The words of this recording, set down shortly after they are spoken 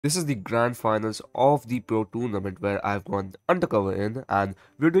This is the grand finals of the pro tournament where I've gone undercover in, and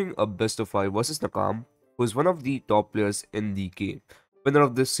we're doing a best of 5 versus Nakam, who is one of the top players in the game. Winner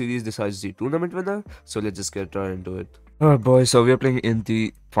of this series decides the tournament winner, so let's just get right into it. Alright boys, so we are playing in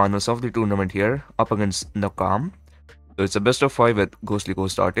the finals of the tournament here, up against Nakam. So it's a best of 5 with Ghostly Go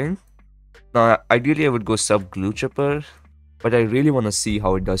starting. Now ideally I would go sub Glue Chipper, but I really want to see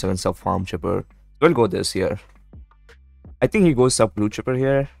how it does against sub Farm Chipper. So we'll go this here. I think he goes sub Glue Chipper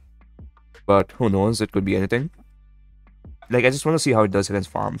here, but who knows, it could be anything. Like, I just want to see how it does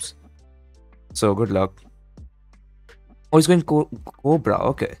against farms. So, good luck. Oh, he's going Cobra,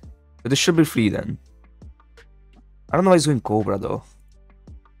 okay. So this should be free then. I don't know why he's going Cobra though.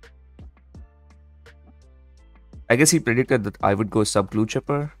 I guess he predicted that I would go sub Glue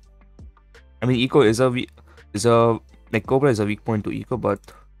Chipper. I mean, Eco is like Cobra is a weak point to Eco, but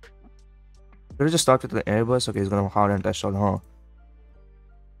should I just start with the Airbus? Okay, he's gonna have hard and test all, huh?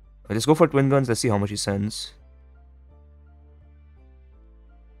 Okay, let's go for twin guns. Let's see how much he sends.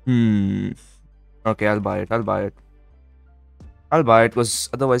 Okay, I'll buy it. I'll buy it. I'll buy it, because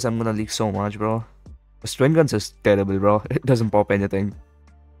otherwise I'm gonna leak so much, bro. Because twin guns is terrible, bro. It doesn't pop anything.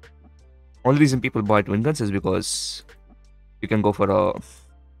 Only reason people buy twin guns is because you can go for a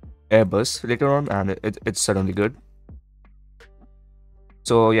Airbus later on, and it's suddenly good.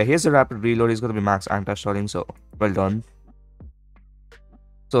 So yeah, here's the rapid reload. He's gonna be max anti-stalling, so well done.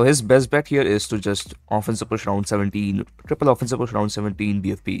 So his best bet here is to just offensive push round 17, triple offensive push round 17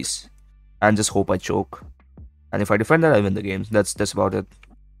 BFPs, and just hope I choke. And if I defend that, I win the game. That's about it.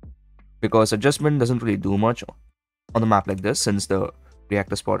 Because adjustment doesn't really do much on a map like this, since the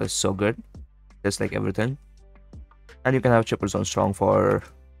reactor spot is so good, just like everything. And you can have chippers on strong for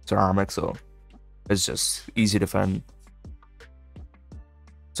ceramic, so it's just easy to defend.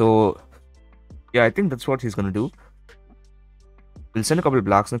 So yeah, I think that's what he's gonna do. We'll send a couple of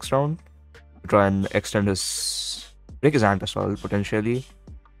blacks next round to try and extend break his anti-stall potentially.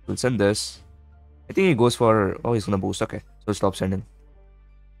 We'll send this. I think he goes for, oh, he's gonna boost. Okay, so stop sending.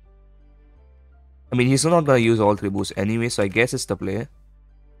 I mean, he's not gonna use all 3 boosts anyway, so I guess it's the play.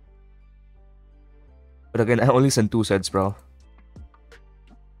 But again, I only sent 2 sets, bro.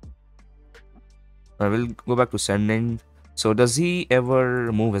 I will go back to sending. So does he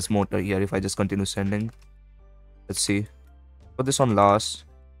ever move his motor here if I just continue sending? Let's see. Put this on last.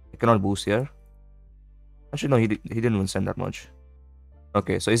 I cannot boost here. Actually, no, he didn't even send that much.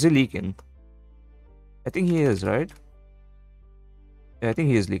 Okay, so is he leaking? I think he is, right? Yeah, I think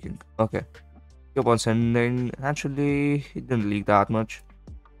he is leaking. Okay. Keep on sending. Actually, he didn't leak that much.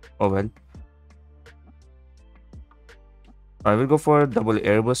 Oh well. I will go for double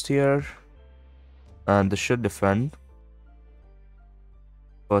airburst here. And this should defend.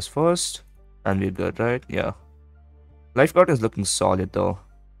 First. And we're good, right? Yeah. Lifeguard is looking solid though.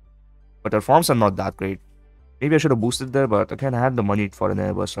 But our farms are not that great. Maybe I should have boosted there, but again, I had the money for an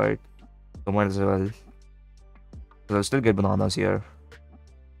airburst, right? So might as well. So I'll still get bananas here.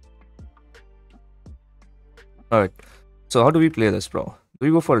 Alright. So how do we play this, bro? Do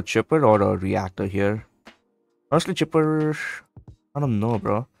we go for a chipper or a reactor here? Honestly, chipper, I don't know,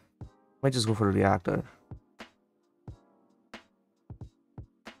 bro. Might just go for a reactor.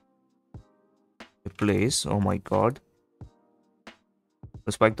 Replace. Oh my god.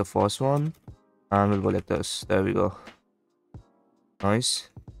 We'll spike the first one. And we'll go like this. There we go. Nice.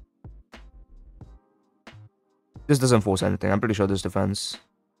 This doesn't force anything. I'm pretty sure this defends.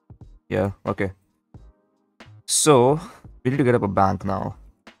 Yeah, okay. So, we need to get up a bank now.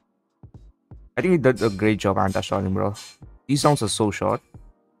 I think he did a great job anti-stalling, bro. These rounds are so short.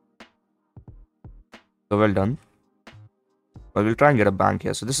 So well done. But we'll try and get a bank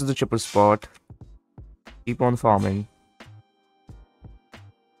here. So this is the chipper spot. Keep on farming.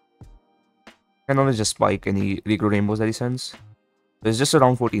 Can only just spike any recruit rainbows that he sends. So it's just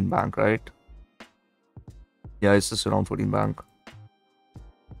around 14 bank, right? Yeah, it's just around 14 bank.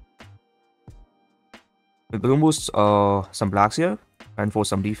 We'll balloon boost some blacks here and force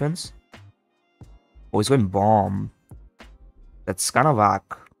some defense. Oh, he's going bomb. That's kind of whack.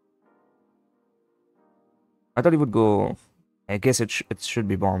 I thought he would go. I guess it should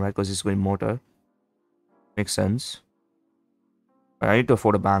be bomb, right? Because he's going mortar. Makes sense. I need to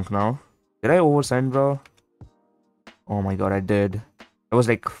afford a bank now. Did I oversend, bro? Oh my god, I did. It was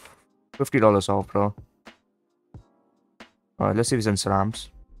like $50 off, bro. Alright, let's see if he sends ramps.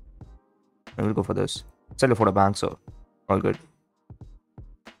 And we'll go for this. Sell it for the bank, so all good.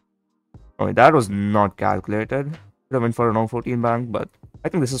 Oh, that was not calculated. Could have went for around 14 bank, but I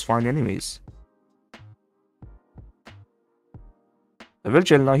think this is fine anyways. So we'll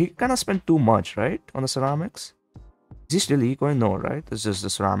chill now. He kind of spent too much, right? On the ceramics. Is he still ecoing? No, right? It's just the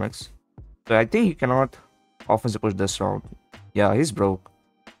ceramics. So I think he cannot offensive push this round. Yeah, he's broke.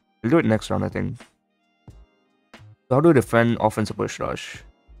 We'll do it next round, I think. So how do we defend offensive push rush?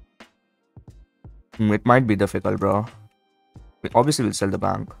 It might be difficult, bro. Obviously, we'll sell the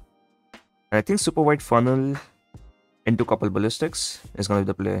bank. And I think super wide funnel into couple ballistics is gonna be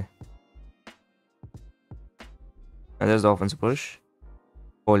the play. And there's the offensive push.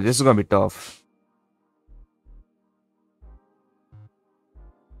 Oh, this is gonna be tough.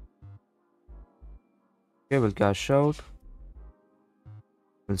 Okay, we'll cash out.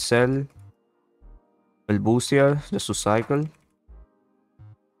 We'll sell. We'll boost here just to cycle.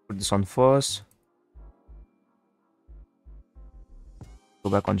 Put this on first. Go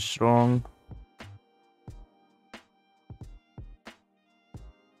back on strong.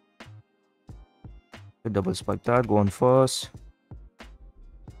 Double spike that. Go on first.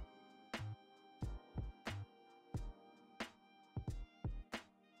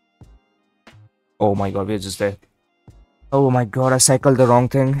 Oh my god, we're just dead. Oh my god, I cycled the wrong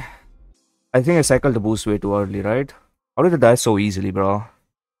thing. I think I cycled the boost way too early, right? How did I die so easily, bro?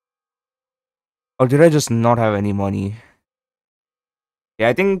 Or did I just not have any money? Yeah,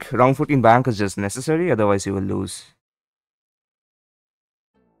 I think round 14 bank is just necessary, otherwise you will lose.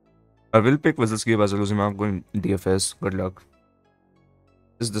 I will pick Wizard's as a losing map going DFS. Good luck.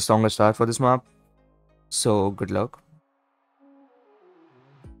 This is the strongest start for this map. So, good luck.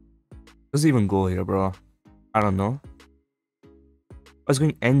 Does it even go here, bro? I don't know. I was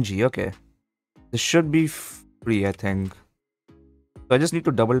going NG, okay. This should be free, I think. So I just need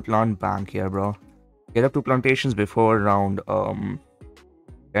to double plant bank here, bro. Get up to plantations before round 10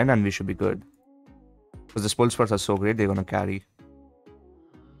 and we should be good. Because the spoil spots are so great, they're gonna carry.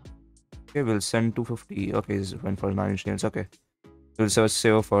 Okay, we'll send 250. Okay, this went for 9 nails. Okay. We'll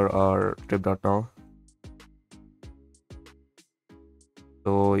save for our trip dot now.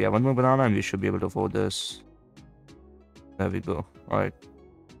 So yeah, one more banana and we should be able to afford this. There we go. Alright.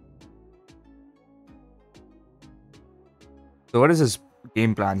 So what is his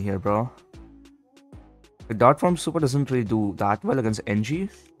game plan here, bro? The dart form super doesn't really do that well against NG.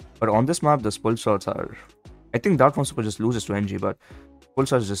 But on this map, the spoil shots are... I think dart form super just loses to NG, but spoil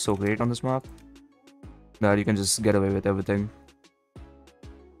shots is just so great on this map that you can just get away with everything.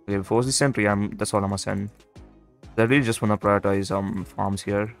 Okay, before the sentry, that's all I'm gonna send. I really just wanna prioritize farms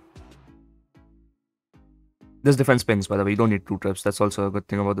here. This defense pings, by the way, you don't need 2 trips. That's also a good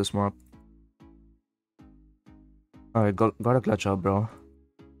thing about this map. Alright, got a clutch up, bro.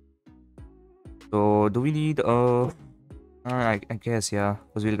 So, do we need I guess, yeah.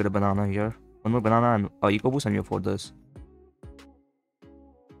 Because we'll get a banana here. One more banana and eco boost and we afford this.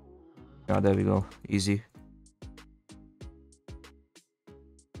 Yeah, there we go. Easy.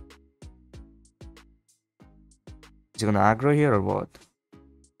 Is he gonna aggro here or what?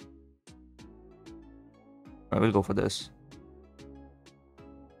 I will go for this.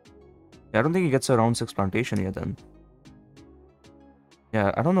 Yeah, I don't think he gets a round 6 plantation here then.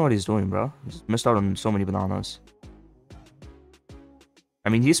 Yeah, I don't know what he's doing, bro. He's missed out on so many bananas. I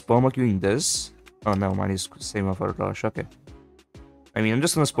mean, he's perma-queuing this. Oh, no, man, he's saving up for a rush. Okay. I mean, I'm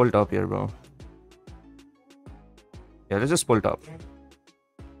just gonna spoil top here, bro. Yeah, let's just spoil top.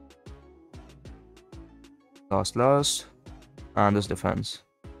 Last. And this defense.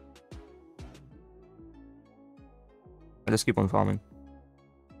 I'll just keep on farming.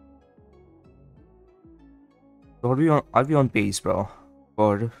 So are we on pace, bro?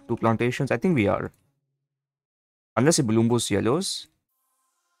 For 2 plantations? I think we are. Unless he Bloon boosts yellows,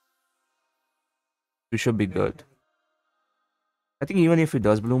 we should be good. I think even if he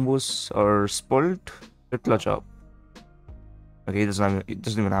does Bloon boost or spoilt, he'll clutch up. Okay, he doesn't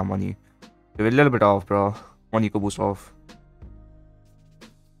even have money. We're a little bit off, bro. 1 eco boost off.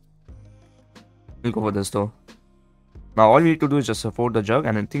 We'll go for this though. Now all we need to do is just afford the jug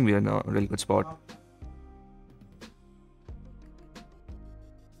and I think we're in a really good spot.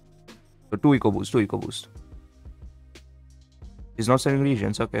 So 2 eco boost. He's not selling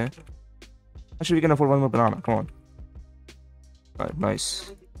regions, okay. Actually, we can afford 1 more banana, come on. Alright,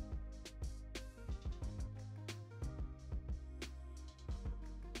 nice.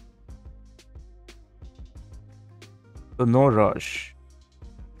 So no rush.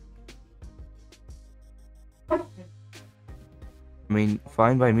 I mean,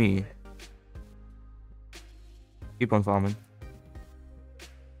 fine by me. Keep on farming.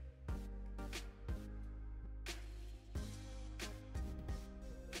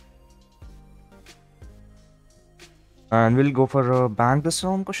 And we'll go for a bank this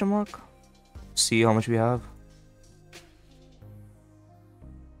round, question mark. See how much we have.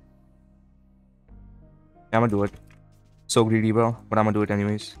 Yeah, I'm gonna do it. So greedy, bro. But I'm gonna do it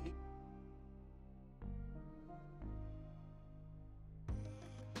anyways.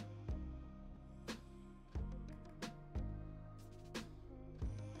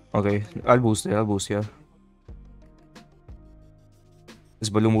 Okay, I'll boost there. I'll boost here. This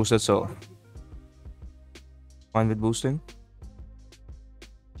balloon boosted, so fine with boosting.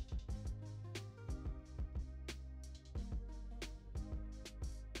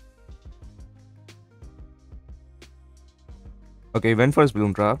 Okay, went for his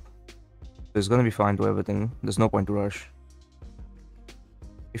balloon trap. It's gonna be fine to everything. There's no point to rush.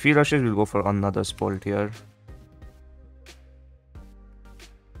 If he rushes, we'll go for another spoiled here.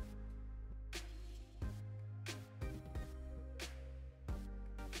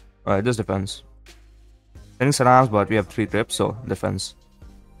 Alright, this defense. Sending Sarams, but we have 3 trips, so defense.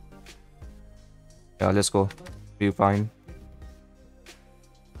 Yeah, let's go. Be fine.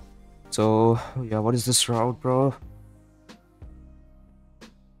 So, yeah, what is this route, bro?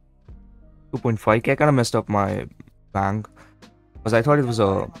 2.5k. I kind of messed up my bank because I thought it was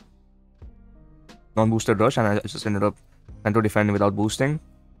a non-boosted rush, and I just ended up trying to defend without boosting,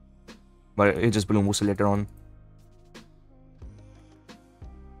 but it just balloon boosted later on.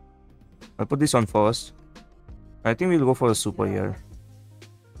 I'll put this on first. I think we'll go for a super here.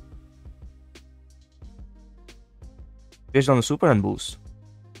 Based on the super and boost.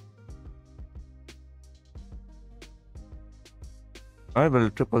 Alright, we'll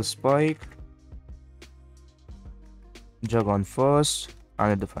triple spike. Jug on first.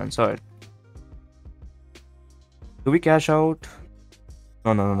 And a defense. Alright. Do we cash out?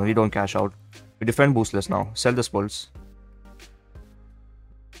 No, we don't cash out. We defend boostless now. Sell the spulls.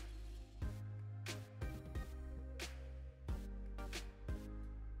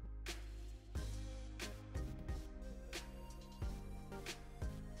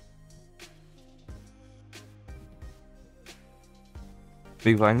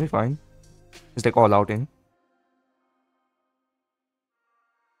 We fine. Just take all outing.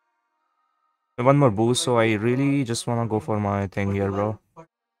 One more boost, so I really just wanna go for my thing here, bro.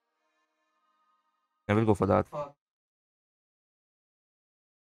 I will go for that.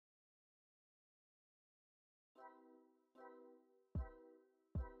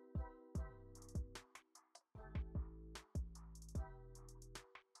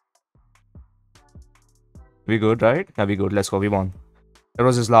 We good, right? Yeah, we good. Let's go. We won. That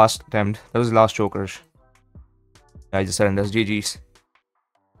was his last attempt. That was his last chokers. Yeah, I just surrenders. GG's.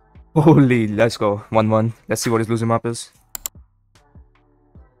 Holy, let's go. 1-1. Let's see what his losing map is.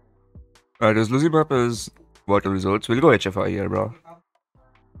 Alright, his losing map is water results. We'll go HFI here, bro.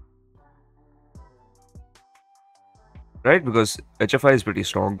 Right? Because HFI is pretty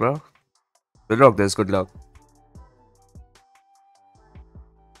strong, bro. Good luck, this. Good luck.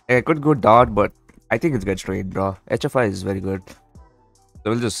 I could go dart, but I think it gets trained, bro. HFI is very good. So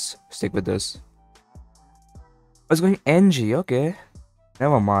we'll just stick with this. I was going NG, okay.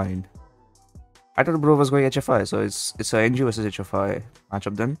 Never mind. I thought bro was going HFI, so it's a NG versus HFI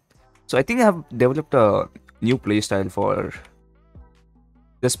matchup then. So I think I have developed a new playstyle for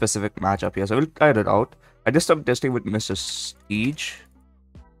this specific matchup here. So we'll try it out. I just started testing with Mr. Siege.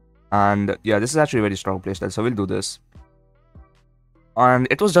 And yeah, this is actually a very strong playstyle, so we'll do this. And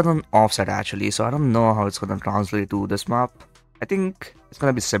it was done on offset actually, so I don't know how it's gonna translate to this map. I think it's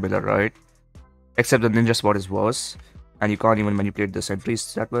gonna be similar, right? Except the ninja spot is worse, and you can't even manipulate the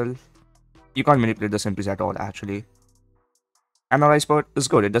sentries that well. You can't manipulate the sentries at all, actually. And our ice spot is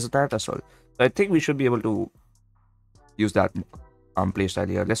good, it does that as well. So I think we should be able to use that playstyle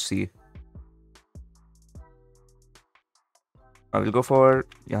here. Let's see. I will go for,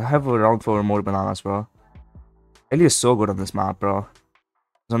 yeah, I have a round for more bananas, bro. Ellie is so good on this map, bro.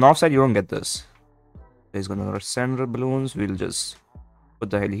 So on offside, you don't get this. He's gonna send the balloons. We'll just put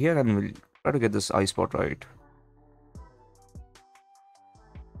the heli here and we'll try to get this ice spot right.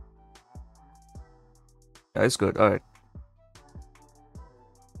 Yeah, it's good. Alright.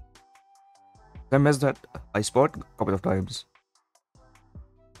 I missed that ice spot a couple of times.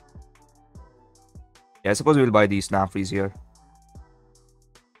 Yeah, I suppose we'll buy these snap freeze here.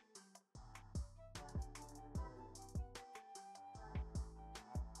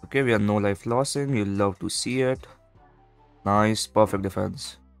 Okay, we have no life lossing. You'll love to see it. Nice, perfect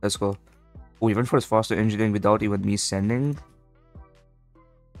defense. Let's go. Oh, he went for his faster engineering without even me sending.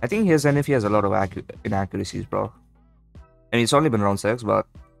 I think his NF has a lot of inaccuracies, bro. And it's only been round 6, but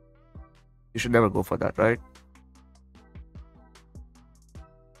you should never go for that, right?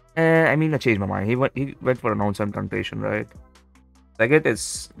 I mean, I changed my mind. He went for a non-sun temptation, right? I get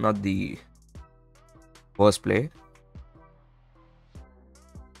it's not the worst play.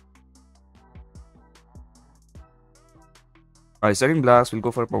 Alright, setting blast, we'll go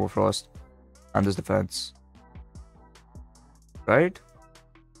for permafrost and this defense. Right?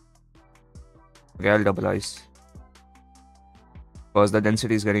 Okay, I'll double ice. Because the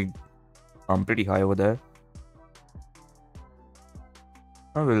density is getting pretty high over there.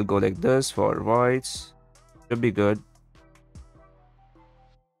 Now we'll go like this for whites. Should be good.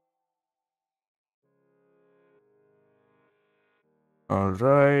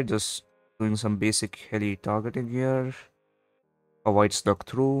 Alright, just doing some basic heli targeting here. A white snuck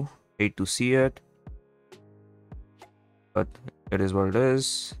through. Hate to see it. But it is what it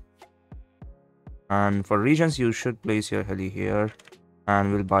is. And for regions, you should place your heli here.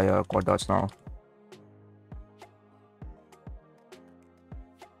 And we'll buy a quad dots now.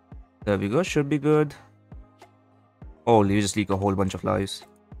 There we go, should be good. Oh, you just leak a whole bunch of lives.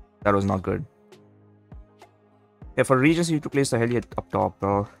 That was not good. Yeah, for regions, you need to place the heli up top,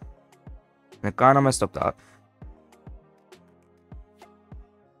 bro. I kinda messed up that.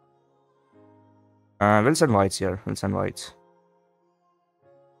 We'll send whites here. We'll send whites.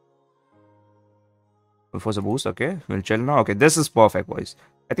 We'll force a boost, okay. We'll chill now. Okay, this is perfect, boys.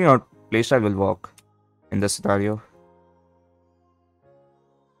 I think our playstyle will work in this scenario.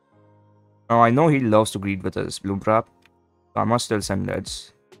 Now, I know he loves to greed with his bloom trap. So I must still send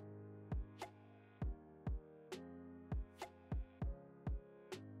reds.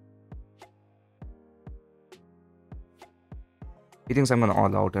 He thinks I'm gonna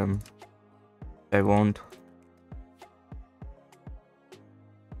all out him. I won't.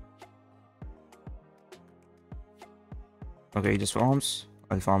 Okay, he just farms.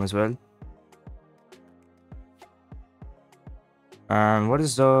 I'll farm as well. And what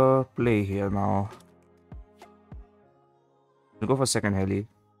is the play here now? We'll go for second heli.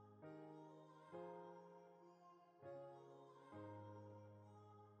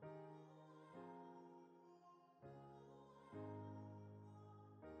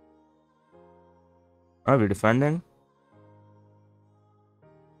 Are we defending?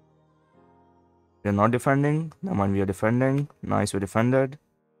 We're not defending. Never mind, we are defending. Nice, we defended.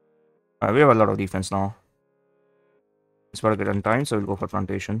 We have a lot of defense now. It's about to get on time, so we'll go for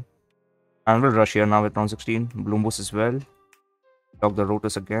plantation. And we'll rush here now with round 16. Bloom boost as well. Lock the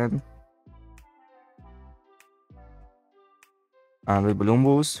rotas again. And we'll bloom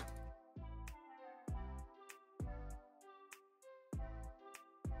boost.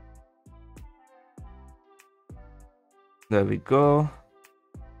 There we go.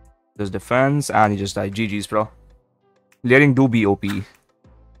 There's defense, and he just died. GG's, bro. Letting do be OP.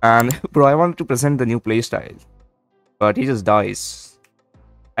 And, bro, I wanted to present the new playstyle. But he just dies.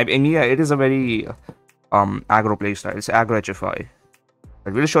 I mean, yeah, it is a very aggro playstyle. It's aggro HFI.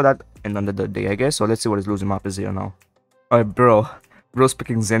 But we'll show that in another day, I guess. So let's see what his losing map is here now. Alright, bro. Bro's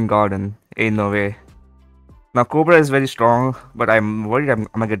picking Zen Garden. Ain't no way. Now, Cobra is very strong, but I'm worried I'm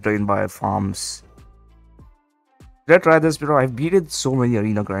gonna get drained by farms. Did I try this, bro? I've beaten so many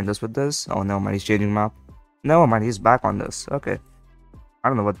arena grinders with this. Oh, never mind. He's changing map. Never mind. He's back on this. Okay. I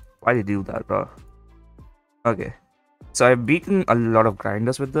don't know why did he do that, bro. Okay. So I've beaten a lot of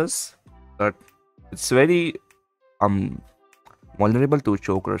grinders with this, but it's very vulnerable to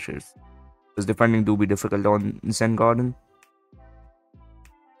choke rushers. Because defending do be difficult on Zen Garden.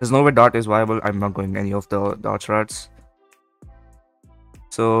 There's no way dart is viable. I'm not going any of the dart strats.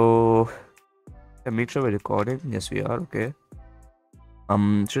 So yeah, make sure we're recording. Yes, we are. Okay.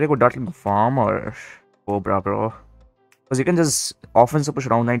 Should I go dartling farm or Cobra, bro? Because you can just offensive push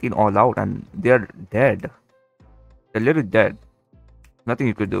round 19 all out and they're dead. They're literally dead. Nothing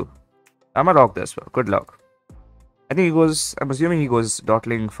you could do. I'm gonna rock this, bro. Good luck. I think he goes. I'm assuming he goes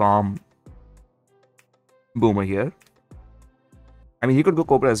Dotling farm Boomer here. I mean, he could go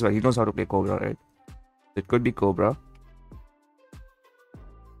Cobra as well. He knows how to play Cobra, right? It could be Cobra.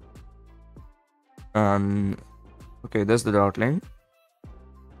 Okay, there's the Dartling.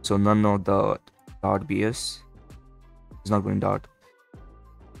 So none of the Dart BS. He's not going Dart.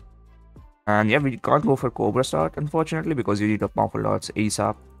 And yeah, we can't go for Cobra start, unfortunately, because you need a powerful darts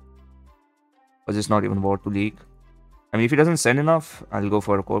ASAP. Because it's not even worth to leak. I mean, if he doesn't send enough, I'll go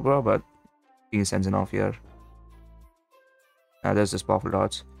for a Cobra, but he sends enough here. There's this powerful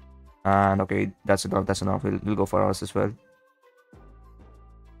darts. And okay, that's enough, that's enough. We'll go for ours as well.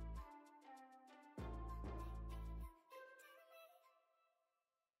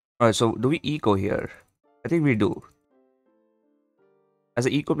 Alright, so do we eco here? I think we do. As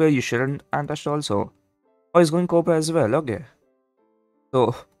an eco player, you shouldn't anti also. Oh, he's going Cobra as well. Okay.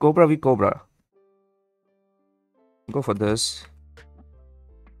 So, Cobra v Cobra. Go for this.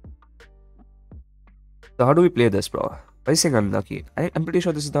 So, how do we play this, bro? Why is saying unlucky? I'm pretty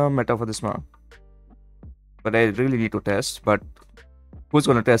sure this is the meta for this map. But I really need to test. But who's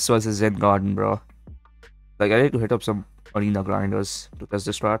gonna test versus Zen Garden, bro? Like, I need to hit up some arena grinders to test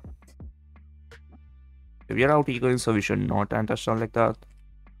this strat. If you're out ecoing, so we should not anti-stall like that.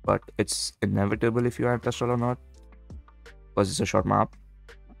 But it's inevitable if you anti-stall or not. Because it's a short map.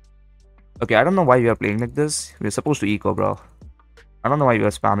 Okay, I don't know why we are playing like this. We're supposed to eco, bro. I don't know why we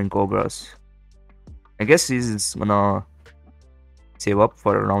are spamming cobras. I guess he's gonna save up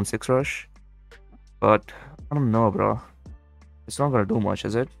for a round 6 rush. But I don't know, bro. It's not gonna do much,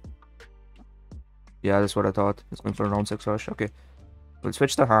 is it? Yeah, that's what I thought. It's going for a round 6 rush. Okay. We'll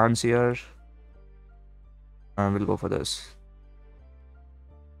switch the hands here. And we'll go for this.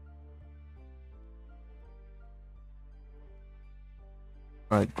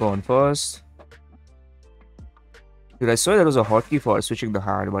 Alright, go on first. Dude, I saw there was a hotkey for switching the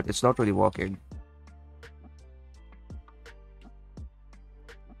hand, but it's not really working.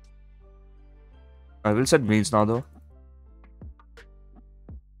 I will set greens now though.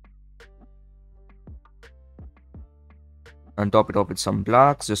 And top it up with some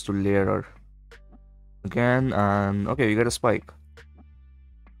blacks just to layer her again. And okay, we get a spike.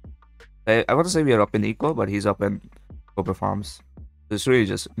 I want to say we are up in eco, but he's up in cobra farms. It's really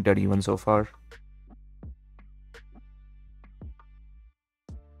just dead even so far.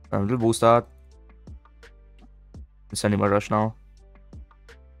 And we'll boost that. Send him a rush now.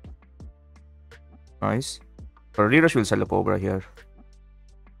 Nice. For a re-rush, we'll sell a cobra here.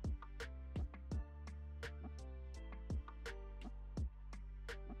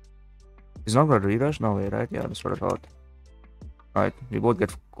 He's not gonna re-rush? No way, right? Yeah, that's what I thought. Alright, we both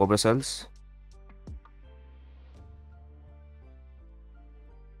get cobra cells.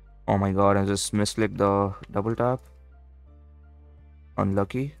 Oh my god, I just misclicked the double tap.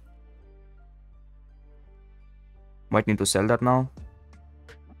 Unlucky. Might need to sell that now.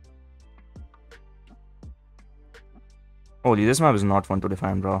 Holy, this map is not fun to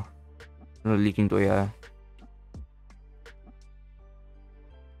defend, bro. Leaking to AI.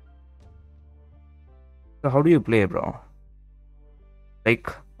 So how do you play, bro? Like,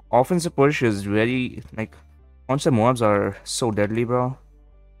 offensive push is very, like, concept mobs are so deadly, bro.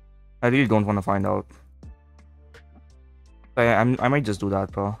 I really don't want to find out. I might just do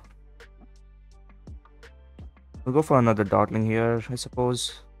that, bro. We'll go for another dartling here, I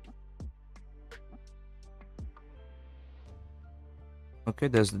suppose. Okay,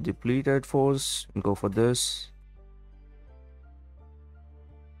 there's the depleted force. We'll go for this.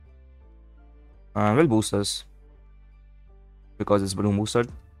 We'll boost this. Because it's balloon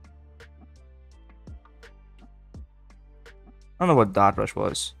boosted. I don't know what that rush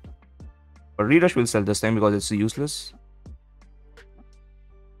was. But re-rush will sell this time because it's useless.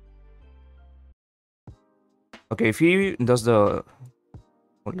 Okay, if he does the...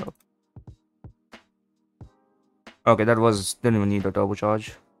 Hold up. Okay, that was... Didn't even need a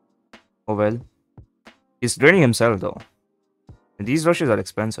turbocharge. Oh well. He's draining himself though. And these rushes are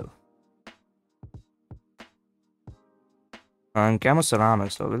expensive. And camo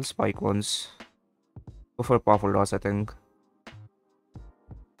ceramics, so we'll spike once. Go for powerful loss, I think.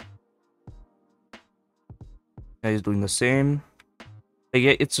 Yeah, he's doing the same. Like,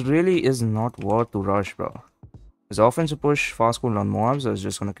 yeah, it's really is not worth to rush, bro. His offensive push, fast cooldown mobs is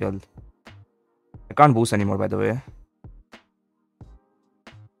just gonna kill. I can't boost anymore, by the way.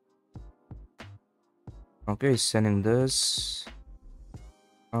 Okay, he's sending this.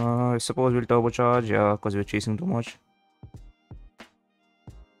 I suppose we'll turbocharge, yeah, because we're chasing too much.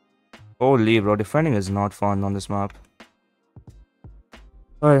 Holy, bro, defending is not fun on this map.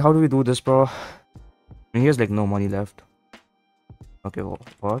 Alright, how do we do this, bro? I mean, he has like no money left. Okay,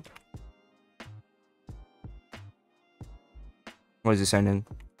 what? What is he sending?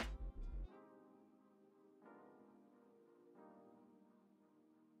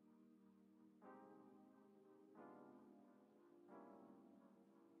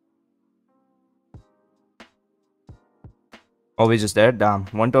 Oh, he's just dead? Damn.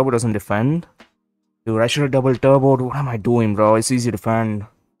 One turbo doesn't defend. Dude, I should have double turboed. What am I doing, bro? It's easy to defend.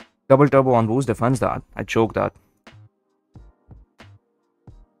 Double turbo on boost defends that. I choked that.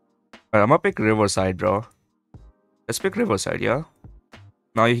 Alright, I'm gonna pick Riverside, bro. Let's pick Riverside, yeah?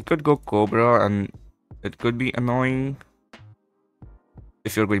 Now, he could go Cobra, and it could be annoying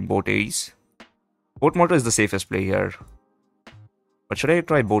if you're going boat Ace. Boat Motor is the safest play here. But should I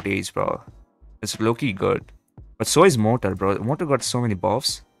try boat Ace, bro? It's low-key good. But so is Motor, bro. Motor got so many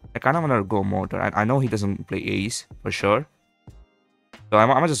buffs. I kind of want to go Motor. I know he doesn't play Ace, for sure. So I'm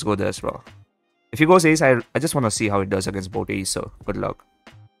gonna just go this, bro. If he goes Ace, I just want to see how it does against boat Ace, so good luck.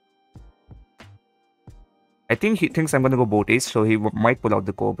 I think he thinks I'm gonna go boat Ace, so he might pull out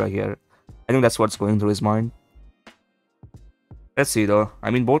the Cobra here. I think that's what's going through his mind. Let's see though.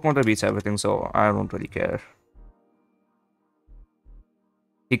 I mean, bolt motor beats everything, so I don't really care.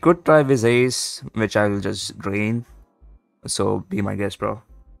 He could try his ace, which I will just drain. So be my guest, bro.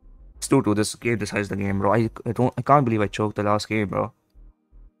 It's 2-2. This game decides the game, bro. I can't believe I choked the last game, bro.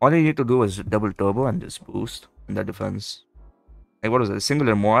 All I need to do is double turbo and just boost in that defense. Like, what was it? A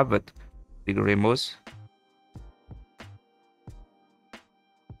singular Moab with bigger rainbows.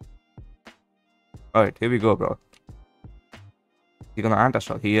 Alright, here we go, bro. He's gonna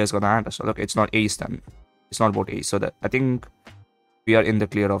anti-stall. He is gonna anti-stall. Okay, it's not ace then. It's not about ace. So that I think we are in the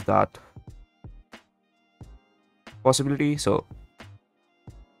clear of that possibility. So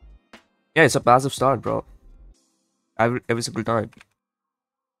yeah, it's a passive start, bro. Every single time.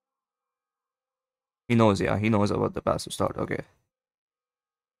 He knows, yeah. He knows about the passive start. Okay.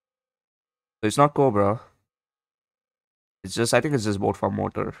 So it's not Cobra. It's just, I think it's just both farm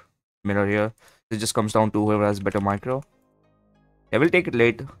motor mirror here. It just comes down to whoever has better micro. I will take it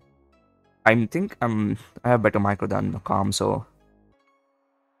late. I think I have better micro than Calm, so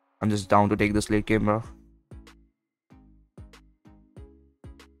I'm just down to take this late game, bro.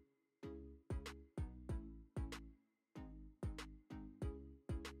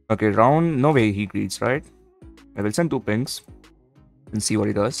 Okay, round, no way he greets, right? I will send 2 pings and see what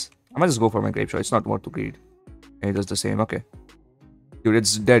he does. I might just go for my grape shot. It's not worth to greed. And he does the same. Okay. Dude,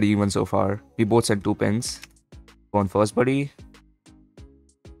 it's dead even so far. We both sent 2 pings. Go on first, buddy.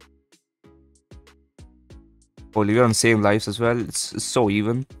 Holy, we're on same lives as well. It's so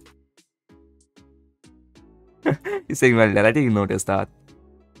even. He's saying well dead. I didn't notice that.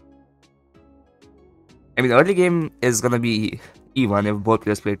 I mean, the early game is gonna be even if both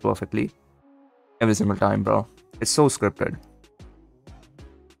players played perfectly. Every single time, bro. It's so scripted.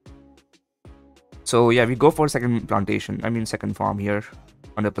 So yeah, we go for second plantation. I mean second farm here.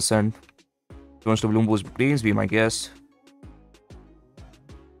 100%. He wants to Bloom boost Bloons, be my guess.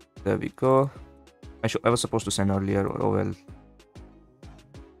 There we go. I was supposed to send earlier. Oh well.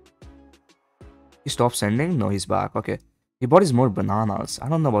 He stopped sending? No, he's back. Okay. He bought his more bananas. I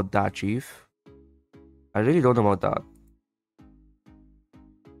don't know about that, Chief. I really don't know about that.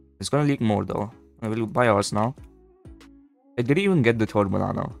 It's gonna leak more though. I will buy ours now. Hey, did he even get the third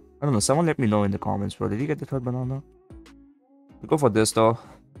banana? I don't know. Someone let me know in the comments, bro. Did he get the third banana? We'll go for this though.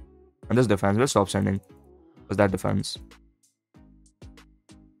 And this defense. We'll stop sending. Because that defense.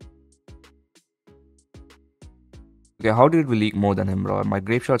 Okay, how did we leak more than him, bro? My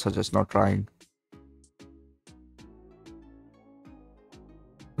grape shots are just not trying.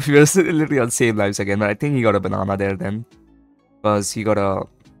 We are still literally on same lives again, but I think he got a banana there then. Because he got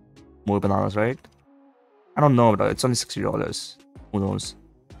more bananas, right? I don't know, bro. It's only $60. Who knows?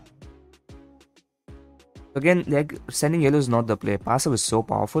 Again, like, sending yellow is not the play. Passive is so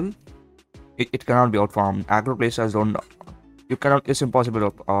powerful. It cannot be outfarmed. Aggro playstyles don't... You cannot... It's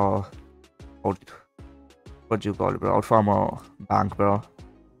impossible to... what do you call it, bro? Outfarm a bank, bro.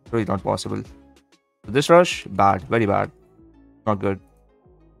 Really not possible. So this rush, bad. Very bad. Not good.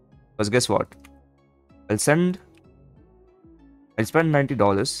 Because guess what? I'll spend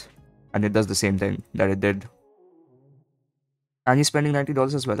 $90 and it does the same thing that it did. And he's spending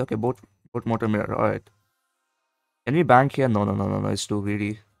 $90 as well. Okay, both motor mirror. Alright. Can we bank here? No. It's too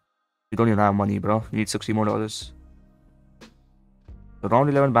greedy. You don't even have money, bro. You need $60 more. So round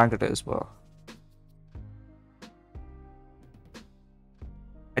 11 bank it is, bro.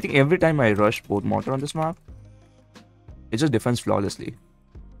 I think every time I rush both motor on this map, it just defends flawlessly.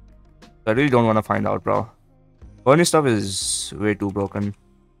 So I really don't want to find out, bro. Burning stuff is way too broken.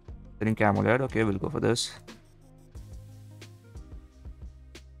 Getting camo lead. Okay, we'll go for this.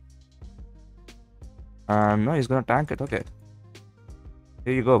 No, he's gonna tank it. Okay.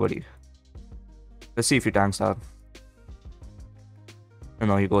 Here you go, buddy. Let's see if he tanks that.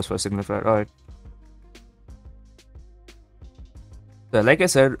 No, he goes for a signal flare. Alright. So, like I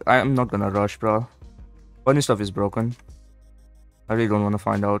said, I'm not gonna rush, bro. Burning stuff is broken. I really don't want to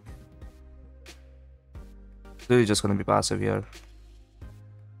find out. It's really just gonna be passive here.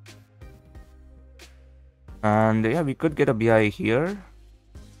 And yeah, we could get a BI here.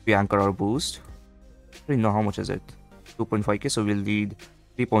 We anchor our boost. I don't know how much is it. 2.5k, so we'll need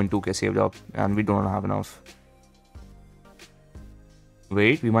 3.2k saved up, and we don't have enough.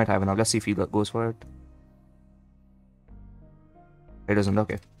 Wait, we might have enough. Let's see if he goes for it. It doesn't.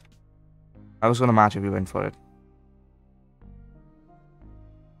 Okay. I was gonna match if we went for it.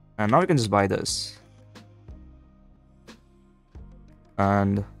 And now we can just buy this.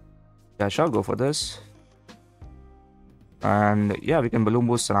 And yeah, I shall go for this. And yeah, we can balloon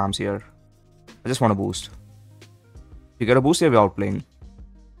boost Salams here. I just want to boost. If you get a boost here, we're outplaying.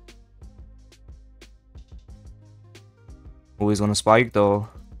 Oh, he's gonna spike though.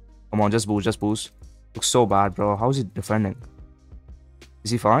 Come on, just boost, just boost. Looks so bad, bro. How's he defending? Is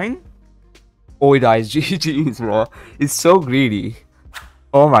he fine? Oh, he dies. GG's, bro. He's so greedy.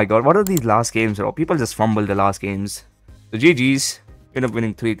 Oh my god, what are these last games, bro? People just fumble the last games. So GG's. End up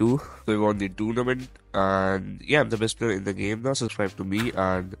winning 3-2. So we won the tournament, and yeah, I'm the best player in the game now. Subscribe to me,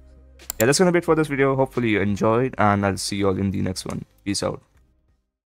 and Yeah, that's gonna be it for this video. Hopefully you enjoyed, and I'll see you all in the next one. Peace out.